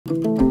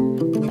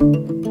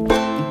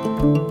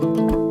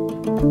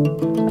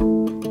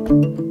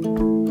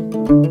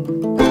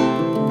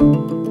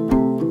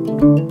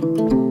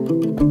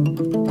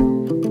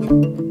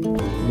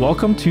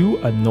Welcome to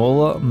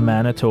Anola,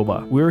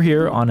 Manitoba. We're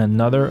here on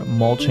another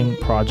mulching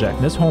project.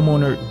 This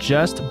homeowner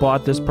just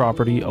bought this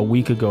property a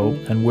week ago,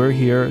 and we're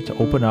here to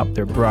open up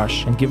their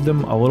brush and give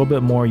them a little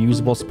bit more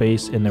usable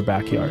space in their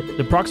backyard. The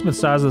approximate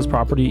size of this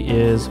property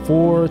is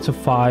 4 to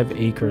 5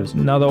 acres.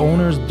 Now, the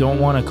owners don't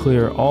want to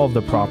clear all of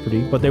the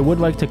property, but they would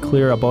like to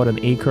clear about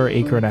an acre,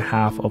 acre and a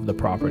half of the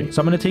property.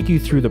 So I'm going to take you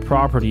through the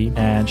property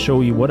and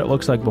show you what it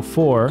looks like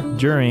before,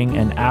 during,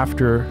 and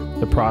after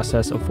the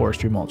process of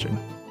forestry mulching.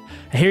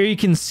 Here you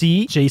can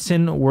see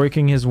Jason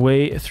working his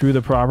way through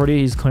the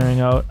property. He's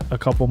clearing out a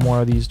couple more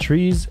of these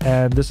trees,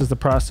 and this is the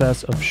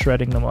process of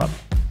shredding them up.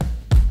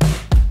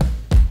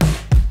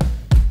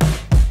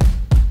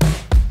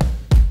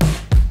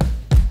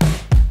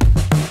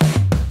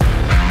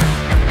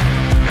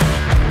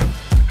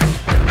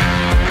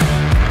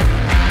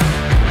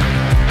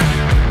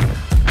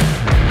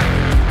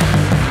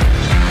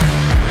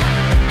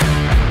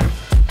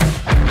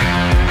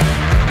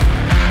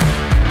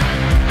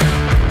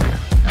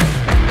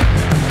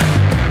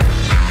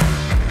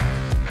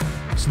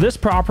 This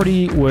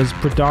property was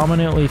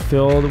predominantly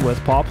filled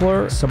with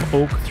poplar, some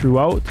oak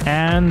throughout,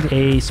 and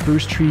a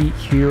spruce tree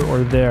here or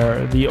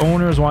there. The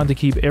owners wanted to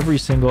keep every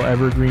single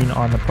evergreen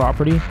on the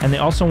property, and they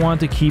also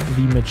wanted to keep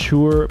the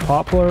mature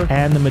poplar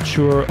and the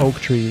mature oak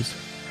trees.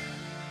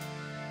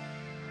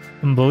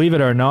 And believe it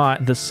or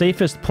not, the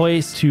safest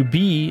place to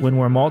be when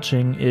we're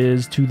mulching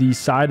is to the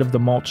side of the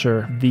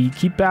mulcher. The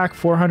keep back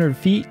 400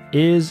 feet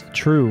is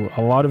true.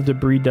 A lot of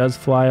debris does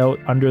fly out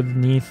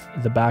underneath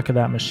the back of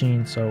that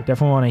machine, so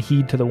definitely want to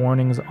heed to the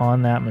warnings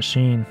on that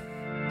machine.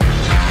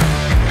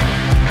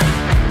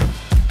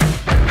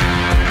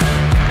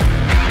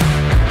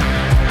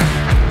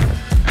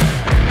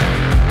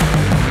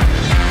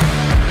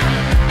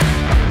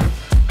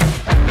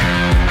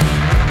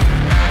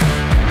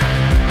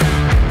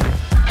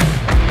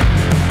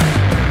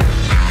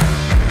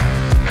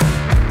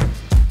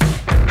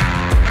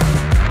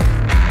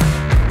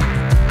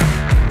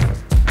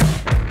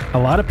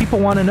 A lot of people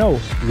want to know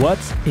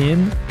what's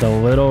in the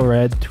little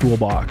red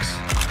toolbox.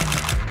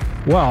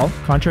 Well,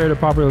 contrary to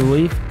popular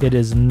belief, it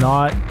is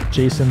not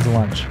Jason's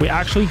lunch. We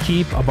actually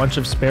keep a bunch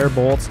of spare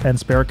bolts and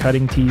spare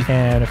cutting teeth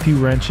and a few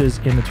wrenches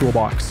in the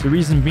toolbox. The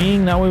reason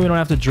being, that way we don't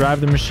have to drive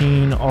the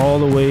machine all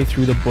the way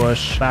through the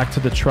bush back to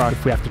the truck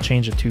if we have to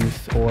change a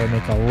tooth or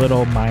make a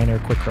little minor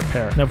quick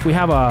repair. Now, if we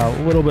have a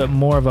little bit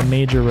more of a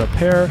major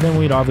repair, then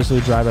we'd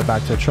obviously drive it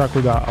back to the truck.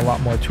 We got a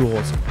lot more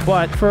tools.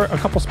 But for a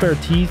couple spare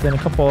teeth and a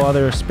couple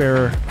other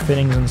spare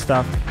fittings and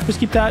stuff, just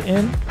keep that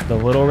in the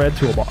little red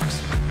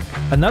toolbox.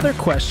 Another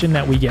question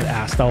that we get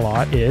asked a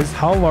lot is,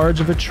 how large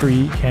of a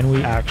tree can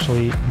we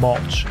actually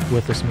mulch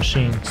with this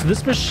machine? So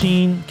this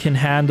machine can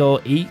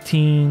handle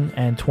 18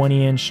 and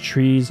 20-inch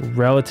trees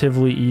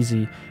relatively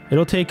easy.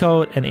 It'll take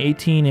out an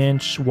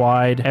 18-inch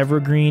wide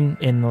evergreen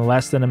in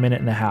less than a minute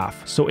and a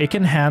half. So it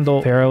can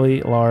handle fairly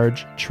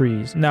large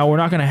trees. Now, we're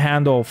not going to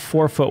handle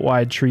 4-foot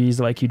wide trees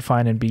like you'd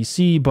find in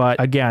BC, but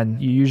again,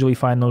 you usually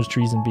find those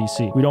trees in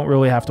BC. We don't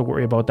really have to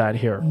worry about that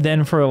here.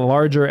 Then for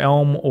larger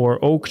elm or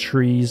oak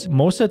trees,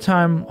 most of the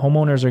time,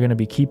 homeowners are going to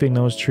be keeping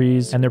those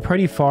trees, and they're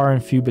pretty far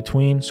and few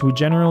between. So we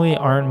generally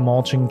aren't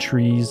mulching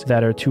trees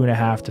that are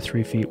 2.5 to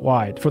 3 feet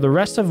wide. For the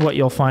rest of what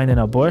you'll find in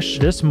a bush,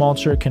 this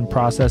mulcher can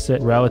process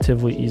it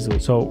relatively easily.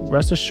 So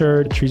rest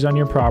assured, trees on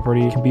your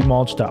property can be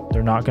mulched up.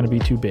 They're not going to be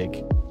too big.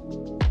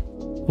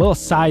 Little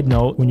side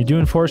note, when you're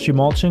doing forestry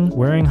mulching,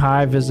 wearing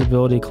high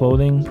visibility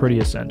clothing, pretty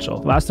essential.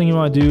 Last thing you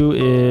want to do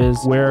is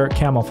wear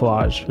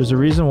camouflage. There's a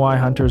reason why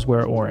hunters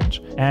wear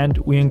orange, and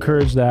we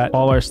encourage that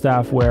all our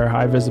staff wear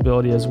high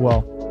visibility as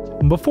well.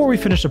 Before we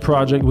finish the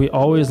project, we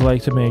always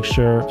like to make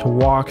sure to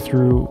walk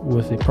through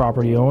with the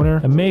property owner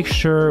and make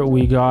sure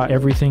we got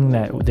everything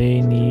that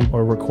they need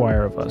or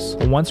require of us.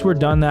 And once we're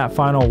done that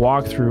final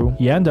walkthrough,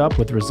 you end up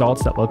with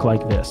results that look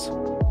like this.